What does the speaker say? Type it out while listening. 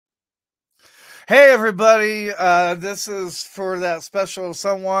Hey everybody, this is for that special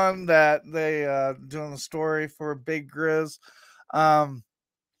someone that they doing the story for Big Grizz. Um,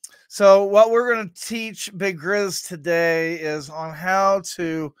 so what we're going to teach Big Grizz today is on how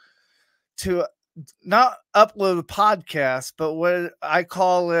to not upload a podcast, but what I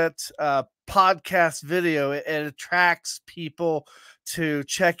call it podcast video. It attracts people to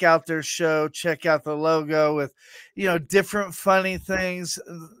check out their show, check out the logo with, different funny things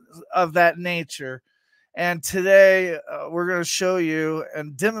of that nature. And today we're going to show you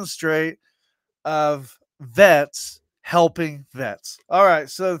and demonstrate of vets helping vets. All right.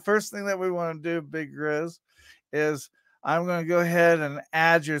 So the first thing that we want to do, Big Grizz, is I'm going to go ahead and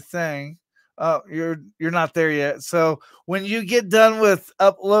add your thing. Oh, you're not there yet. So when you get done with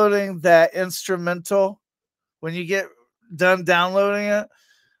uploading that instrumental, when you get done downloading it,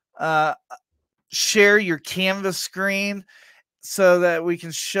 uh, share your Canvas screen so that we can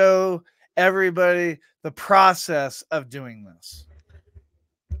show everybody the process of doing this.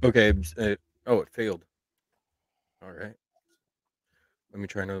 Okay. Oh, it failed. All right. Let me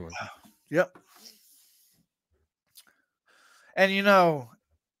try another one. Yep. And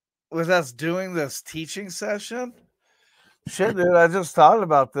with us doing this teaching session, shit, dude, I just thought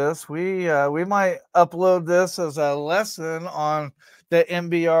about this. We might upload this as a lesson on the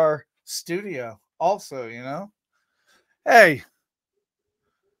MBR studio. Also, hey,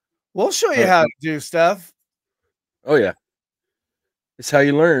 we'll show you Uh, how to do stuff. oh yeah, it's how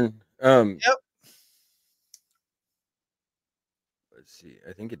you learn. Yep. Let's see.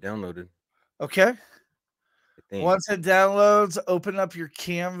 I think it downloaded. Okay. I think. Once it downloads, open up your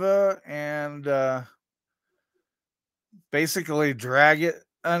Canva and basically drag it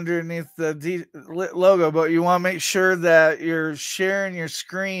underneath the logo. But you want to make sure that you're sharing your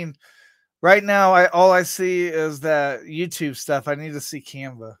screen. Right now, all I see is that YouTube stuff. I need to see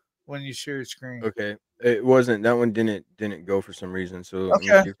Canva when you share your screen. Okay. It wasn't. That one didn't go for some reason. So let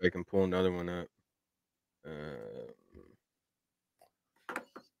me Okay. see if I can pull another one up. Uh,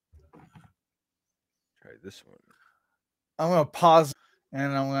 Try this one. I'm going to pause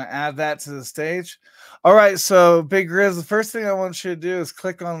and I'm going to add that to the stage. All right. So, Big Grizz, the first thing I want you to do is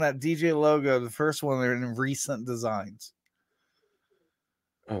click on that DJ logo, the first one there in recent designs.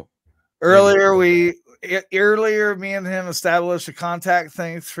 Oh. Earlier, me and him established a contact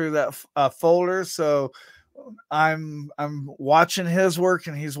thing through that folder. So I'm watching his work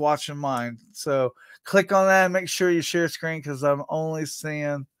and he's watching mine. So click on that and make sure you share screen because I'm only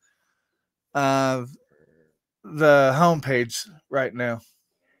seeing uh, the homepage right now.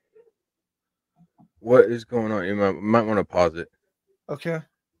 What is going on? You might want to pause it Okay.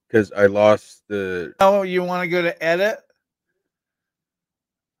 because I lost the. Now you want to go to edit.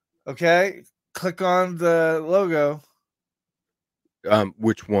 Okay. Click on the logo.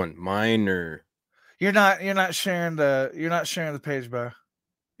 Which one? Mine or? You're not sharing the page, bro.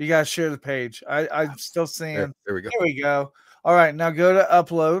 You gotta share the page. I'm still seeing. There we go. Here we go. All right, now go to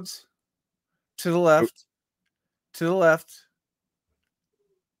uploads to the Oh, left. To the left.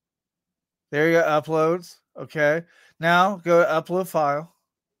 There you go. Uploads. Okay. Now go to upload file.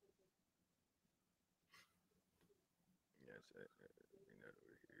 yes. Bring that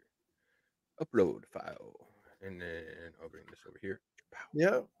over here. Upload file, and then I'll bring this over here.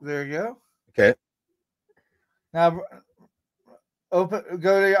 Yep. There you go. Okay. Now go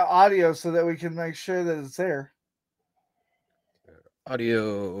to your audio so that we can make sure that it's there.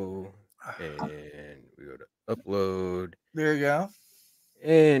 Audio, and we go to upload, There you go.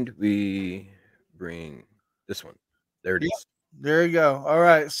 and we bring this one. There it Yep. is. There you go. All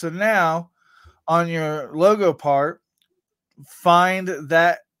right. So now on your logo part, find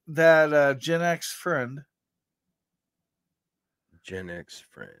that Gen X friend. Gen X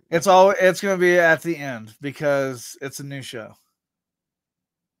friend. It's going to be at the end because it's a new show.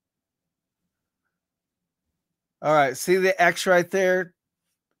 All right, see the X right there?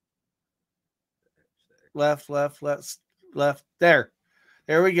 Left, left, left, left. There.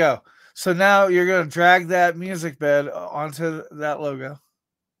 There we go. So now you're going to drag that music bed onto that logo.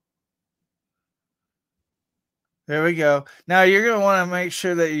 There we go. Now you're going to want to make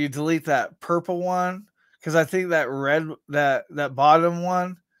sure that you delete that purple one because I think that red that bottom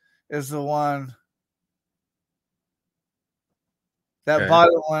one is the one. That Okay.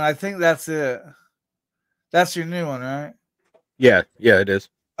 bottom one, I think that's it. That's your new one, right? Yeah, it is.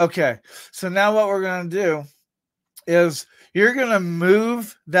 Okay. So now what we're going to do is you're going to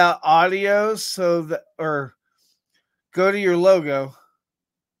move that audio so that, or go to your logo.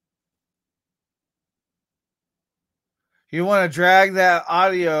 You want to drag that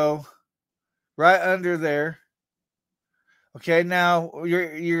audio right under there. Okay, now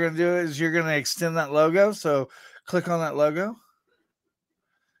you're gonna do is you're gonna extend that logo. So click on that logo,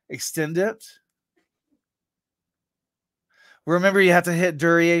 extend it. Remember, you have to hit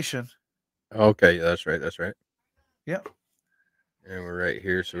duration. Okay, yeah, that's right. That's right. Yep. And we're right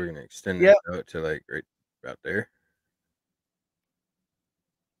here, so we're gonna extend this Yep. out to like right about there.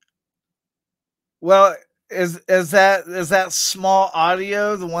 Well, is that small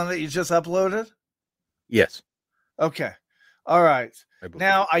audio the one that you just uploaded? Yes, Okay. All right. I believe.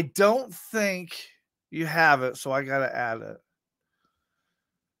 Now I don't think you have it, so I gotta add it.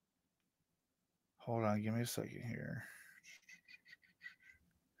 Hold on, give me a second here.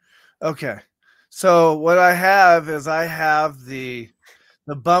 Okay. So what I have is I have the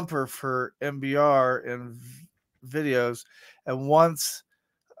bumper for MBR and videos, and once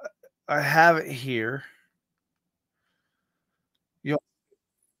I have it here, you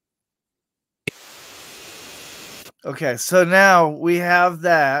okay. So now we have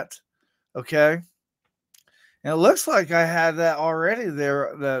that. Okay, and it looks like I had that already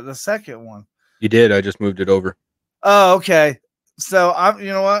there. The second one. You did. I just moved it over. Oh, okay. So I'm. You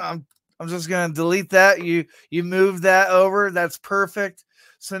know what? I'm just gonna delete that. You move that over. That's perfect.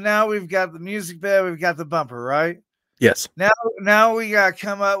 So now we've got the music bed. We've got the bumper, right? Yes. Now we gotta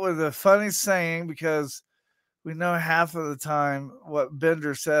come up with a funny saying because we know half of the time what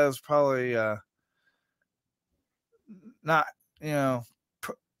Bender says probably not you know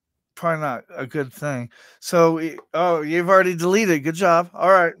pr- probably not a good thing. So oh, you've already deleted. Good job.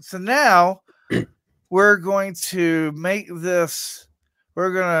 All right. So now we're going to make this.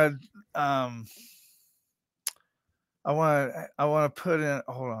 We're gonna I want to put in.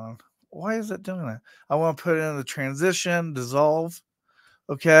 Hold on. Why is it doing that? I want to put in the transition dissolve.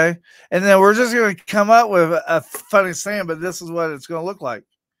 Okay. And then we're just going to come up with a funny saying, but this is what it's going to look like.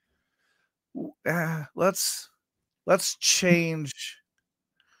 Let's change.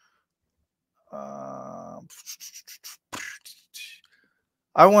 Uh,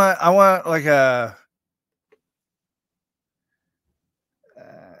 I want like a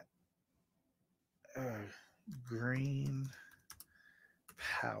uh, uh, green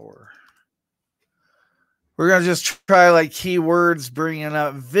power. We're gonna just try like keywords, bringing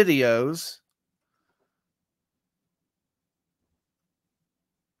up videos.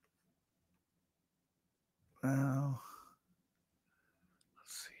 Oh,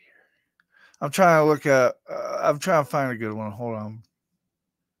 let's see here. I'm trying to look at. I'm trying to find a good one. Hold on.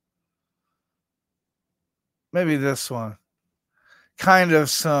 Maybe this one. Kind of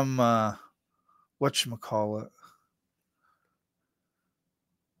some whatchamacallit.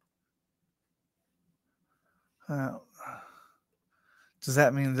 Uh, does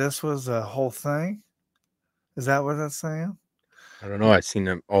that mean this was a whole thing? Is that what that's saying? I don't know. I seen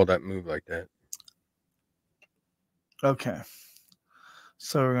them all that move like that. Okay.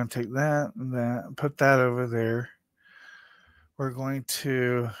 So we're going to take that and that and put that over there. We're going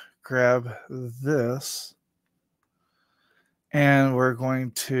to grab this and we're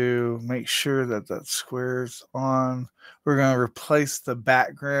going to make sure that that square's on. We're going to replace the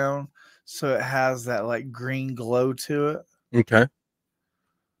background so it has that like green glow to it. Okay.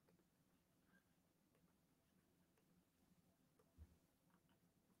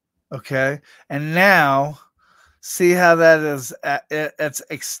 Okay. And now see how that is it's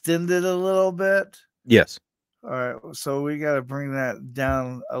extended a little bit. Yes. All right, so we got to bring that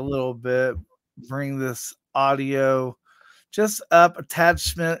down a little bit. Bring this audio just up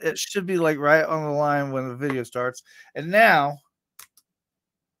attachment. It should be like right on the line when the video starts. And now,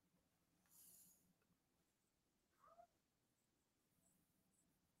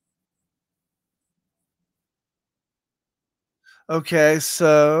 okay,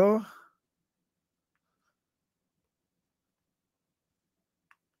 so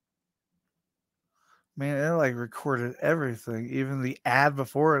man, it like recorded everything, even the ad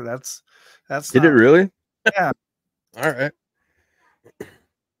before it. That's Did it not really? yeah. All right.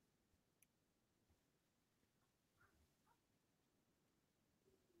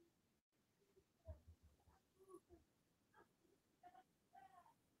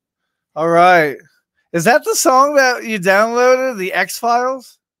 All right. Is that the song that you downloaded, the X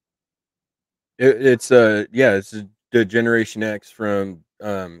Files? It's yeah, it's the Generation X from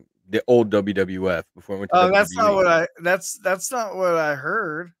the old WWF before it went to Oh, that's not WWE. what that's not what I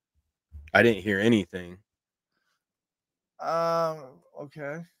heard. I didn't hear anything.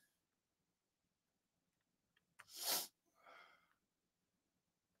 Okay.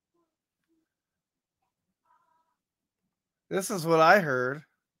 This is what I heard.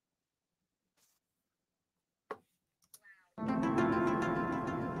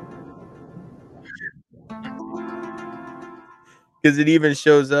 because it even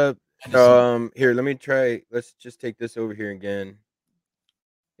shows up. Here, let me try. Let's just take this over here again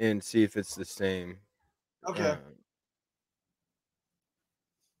and see if it's the same. Okay.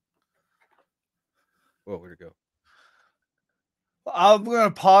 Whoa, where'd it go? I'm going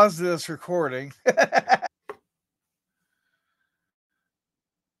to pause this recording.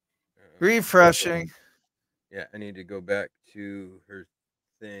 Refreshing. Yeah, I need to go back to her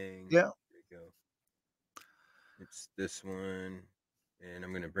thing. Yeah. There we go. It's this one, and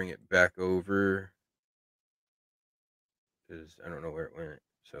I'm gonna bring it back over because I don't know where it went.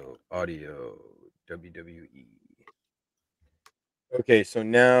 So audio WWE. Okay, so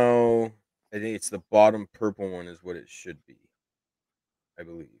now I think it's the bottom purple one is what it should be. I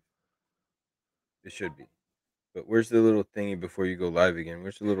believe it should be. But where's the little thingy before you go live again?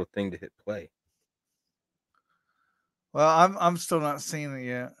 Where's the little thing to hit play? Well, I'm still not seeing it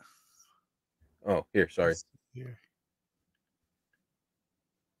yet. Oh, here, sorry. Here.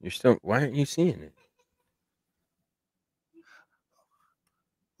 You're still. Why aren't you seeing it?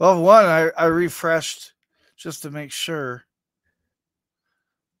 Well, one, I refreshed just to make sure.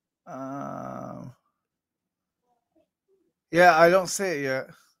 Yeah, I don't see it yet.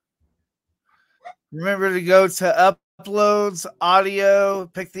 Remember to go to uploads, audio,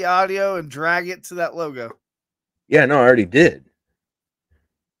 pick the audio, and drag it to that logo. Yeah, no, I already did.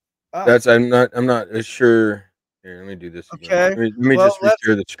 Oh. That's I'm not sure. Here, let me do this again. Okay. Let me Well, just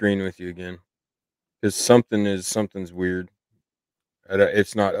reshare the screen with you again, because something's weird.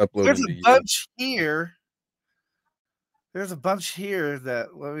 It's not there's uploading a to you. bunch here. There's a bunch here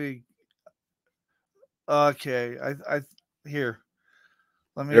that let me. Okay, I here.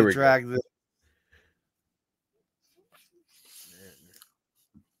 Let There me we go. drag this. Man,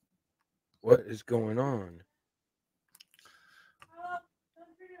 what is going on?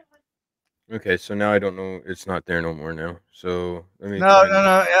 Okay, so now I don't know. It's not there no more now. So let me No, try. no,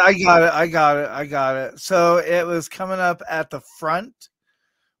 no. I got it. I got it. I got it. So it was coming up at the front.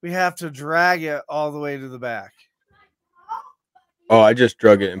 We have to drag it all the way to the back. Oh, I just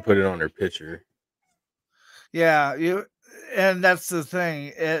drug it and put it on her picture. Yeah, and that's the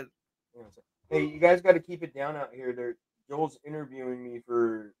thing. It. Hey, you guys got to keep it down out here. Joel's interviewing me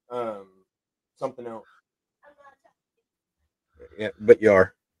for something else. Yeah, but you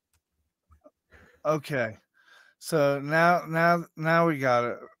are. Okay. So now we got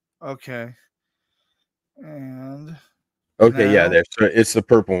it. Okay. And Okay, yeah, now, there. So it's the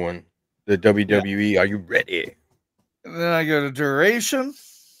purple one. The WWE. Are you ready? and then I go to duration.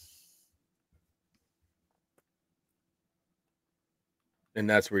 And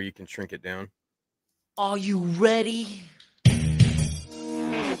that's where you can shrink it down. Are you ready? Hey,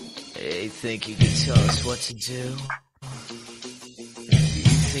 think you can tell us what to do?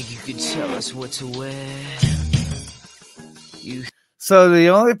 You think you can tell us what to wear? So the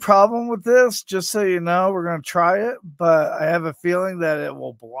only problem with this, just so you know, we're going to try it, but I have a feeling that it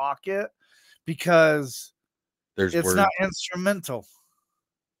will block it because There's it's words. not instrumental.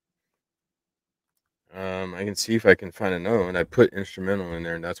 I can see if I can find another one. I put instrumental in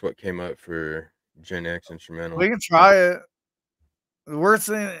there, and that's what came up for Gen X instrumental. We can try it. The worst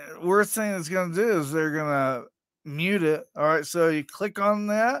thing it's going to do is they're going to mute it. All right, so you click on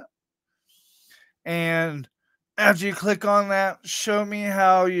that, and after you click on that, show me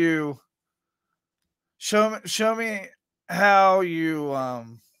how you fade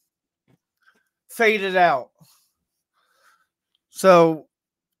it out. So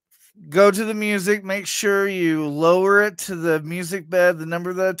go to the music, make sure you lower it to the music bed, the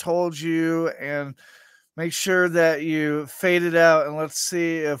number that I told you, and make sure that you fade it out, and let's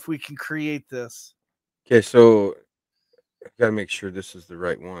see if we can create this. Okay, so I gotta make sure this is the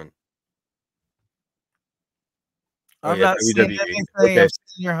right one. I'm not seeing anything. Okay. I'm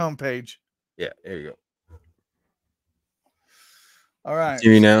seeing your homepage. Yeah, there you go. All right. See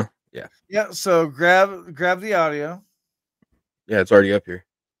me now? Yeah. Yeah. So grab the audio. Yeah, it's already up here.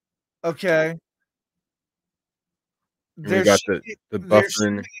 Okay. And we got the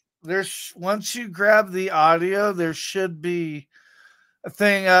buffering. There's once you grab the audio, there should be a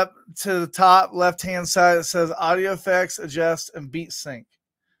thing up to the top left hand side that says audio effects, adjust, and beat sync.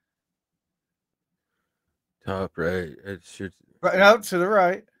 Top right. It should Right, no, to the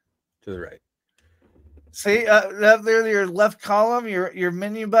right. to the right. See that there, your left column, your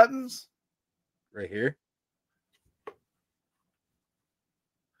menu buttons. Right here.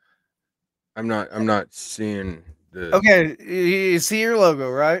 I'm not seeing the. Okay, you see your logo,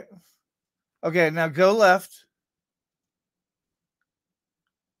 right? Okay, now go left.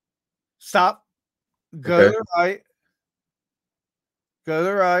 Stop. Go to the right. Go to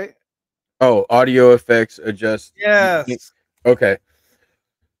the right. Oh, audio effects adjust. Yes. Okay.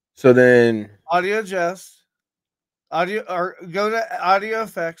 So then, audio adjust, audio, or go to audio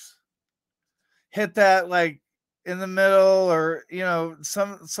effects, hit that like in the middle, or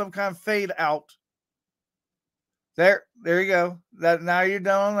some kind of fade out. There you go. That now you're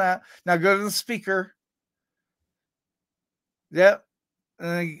done on that. Now go to the speaker. Yep. And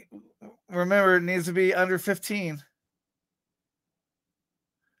then remember, it needs to be under 15.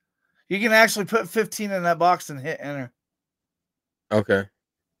 You can actually put 15 in that box and hit enter. okay.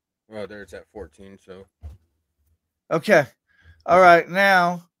 Well, there it's at 14. So Okay. All right.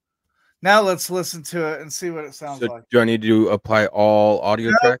 Now let's listen to it and see what it sounds so like. do I need to apply all audio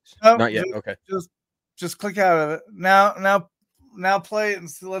No, tracks? no, Not yet. Okay. just click out of it. Now play it and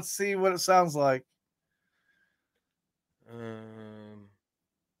let's see what it sounds like.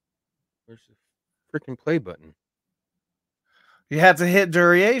 Where's the freaking play button? You have to hit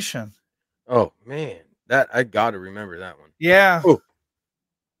duration. Oh man, that I gotta remember that one. Yeah. Oh,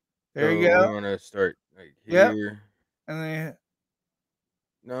 There you so we go. want to start like Yep. here. And then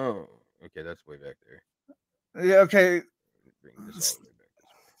No, okay, that's way back there. yeah, okay. Bring this all the way back this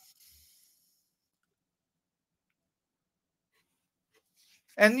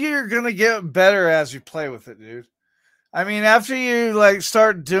way. And you're gonna get better as you play with it, dude. I mean, after you like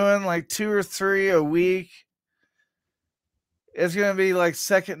start doing like 2 or 3 a week, it's gonna be like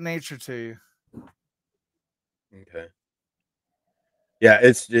second nature to you. Okay. Yeah,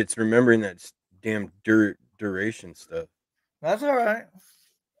 it's remembering that damn duration stuff. That's all right.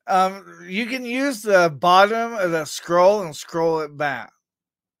 You can use the bottom of the scroll and scroll it back.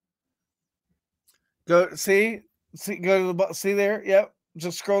 Go go to the see there. Yep,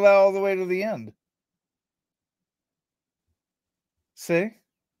 just scroll that all the way to the end. See? Okay.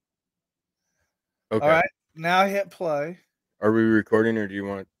 All right. Now hit play. Are we recording, or do you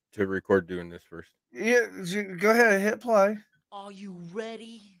want to record doing this first? Yeah, go ahead and hit play. Are you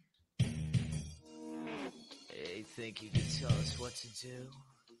ready? Hey, think you can tell us what to do?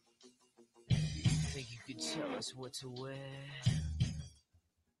 Think you could tell us what to wear?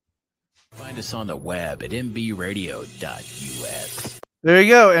 Find us on the web at mbradio.us. There you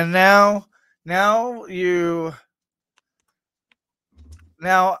go. And now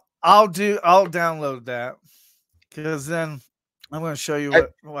I'll download that, because then I'm going to show you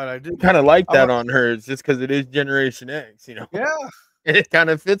what I do. Kind of like that on hers, just because it is Generation X, Yeah, it kind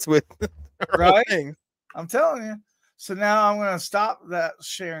of fits with right. thing. I'm telling you. So now I'm going to stop that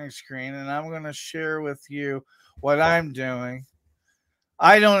sharing screen, and I'm going to share with you what I'm doing.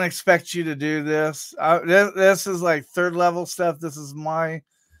 I don't expect you to do this. This is like third level stuff. This is my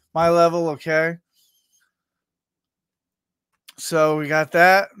level, okay? So we got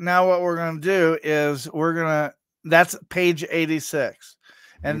that. Now what we're going to do is that's page 86.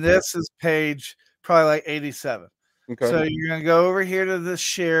 And this is page probably like 87. Okay. So you're going to go over here to the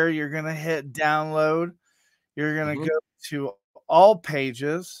share. You're going to hit download. You're going to go to all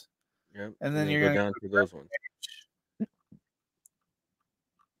pages. Yep. And then you're go going down to those ones.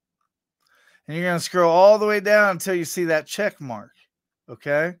 And you're going to scroll all the way down until you see that check mark.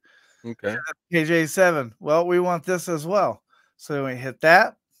 Okay. Okay. Page 87. Well, we want this as well. So we hit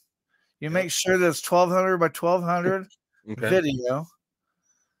that. You make sure that it's 1200 by 1200 video.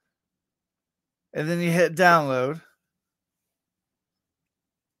 And then you hit download.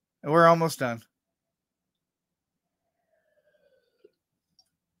 And we're almost done.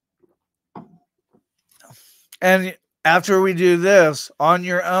 And after we do this on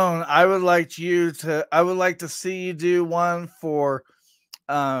your own, I would like to see you do one for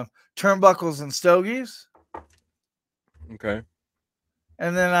turnbuckles and stogies. Okay.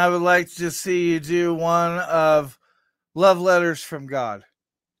 And then I would like to see you do one of love letters from God.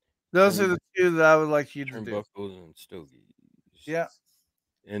 Those are the two that I would like you to do. Turnbuckles and stogies. Yeah.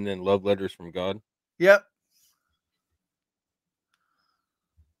 And then love letters from God. Yep.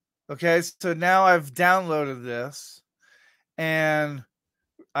 Okay, so now I've downloaded this, and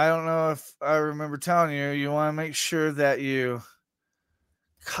I don't know if I remember telling you, you want to make sure that you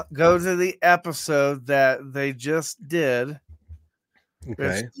go to the episode that they just did.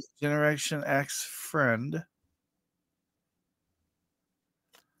 Okay. Generation X friend.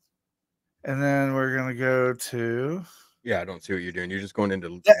 And then we're going to go to... Yeah, I don't see what you're doing. You're just going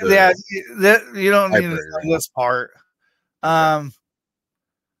into... you don't need to know this part. Okay.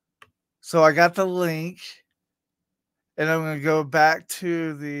 So I got the link, and I'm going to go back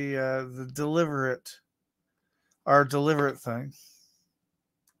to the deliver it thing.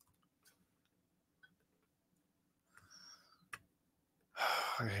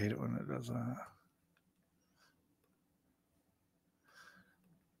 I hate it when it does that.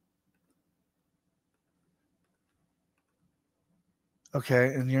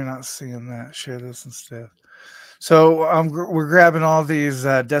 Okay, and you're not seeing that. Share this instead. So we're grabbing all these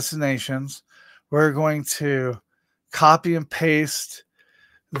destinations. We're going to copy and paste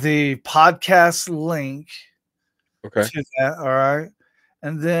the podcast link Okay. to that. All right.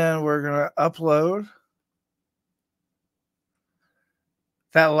 And then we're going to upload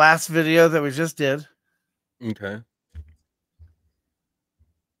that last video that we just did. Okay.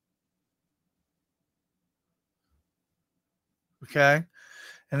 Okay.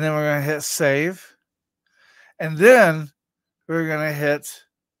 And then we're going to hit save. And then we're going to hit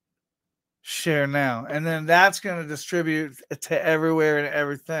share now. And then that's going to distribute to everywhere and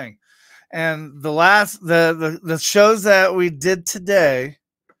everything. And the shows that we did today,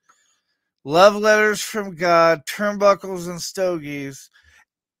 Love Letters from God, Turnbuckles and Stogies,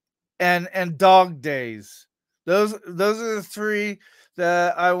 and Dog Days. Those are the three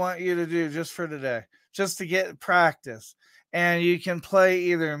that I want you to do just for today, just to get practice. And you can play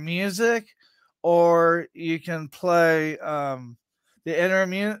either music or you can play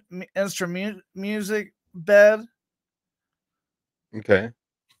the instrument music bed. Okay.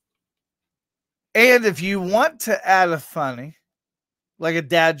 And if you want to add a funny, like a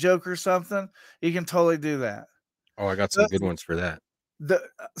dad joke or something, you can totally do that. Oh, I got some good ones for that.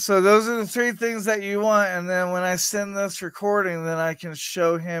 So those are the three things that you want. And then when I send this recording, then I can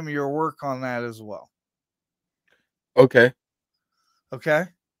show him your work on that as well. Okay. Okay.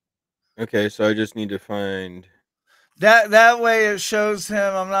 Okay. So I just need to find That way it shows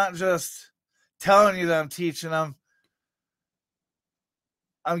him I'm not just telling you that I'm teaching.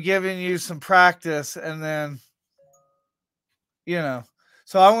 I'm giving you some practice, and then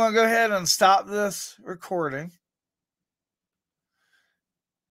so I'm going to go ahead and stop this recording.